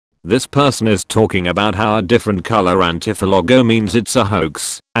This person is talking about how a different color Antifa logo means it's a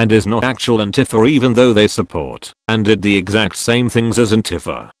hoax and is not actual Antifa even though they support and did the exact same things as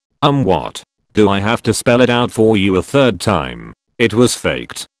Antifa. What? Do I have to spell it out for you a third time? It was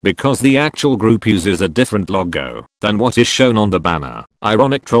faked because the actual group uses a different logo than what is shown on the banner.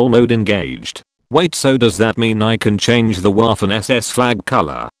 Ironic troll mode engaged. Wait, so does that mean I can change the Waffen SS flag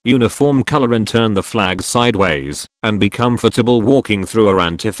color, uniform color and turn the flag sideways and be comfortable walking through a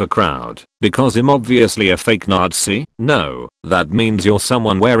Antifa crowd because I'm obviously a fake Nazi? No, that means you're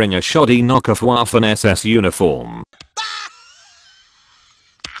someone wearing a shoddy knockoff Waffen SS uniform.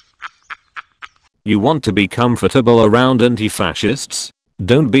 You want to be comfortable around anti-fascists?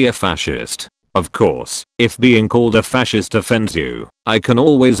 Don't be a fascist. Of course, if being called a fascist offends you, I can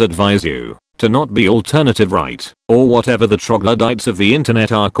always advise you to not be alternative right, or whatever the troglodytes of the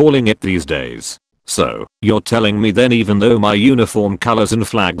internet are calling it these days. So, you're telling me then even though my uniform colors and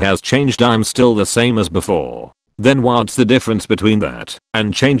flag has changed I'm still the same as before? Then what's the difference between that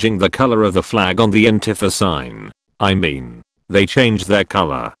and changing the color of the flag on the Antifa sign? I mean, they changed their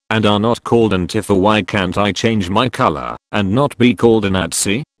color and are not called Antifa. Why can't I change my color and not be called a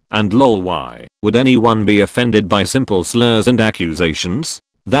Nazi? And lol, why would anyone be offended by simple slurs and accusations?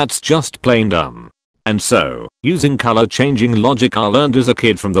 That's just plain dumb. And so, using color changing logic I learned as a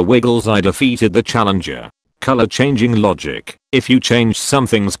kid from the Wiggles I defeated the Challenger. Color changing logic. If you change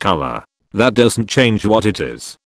something's color, that doesn't change what it is.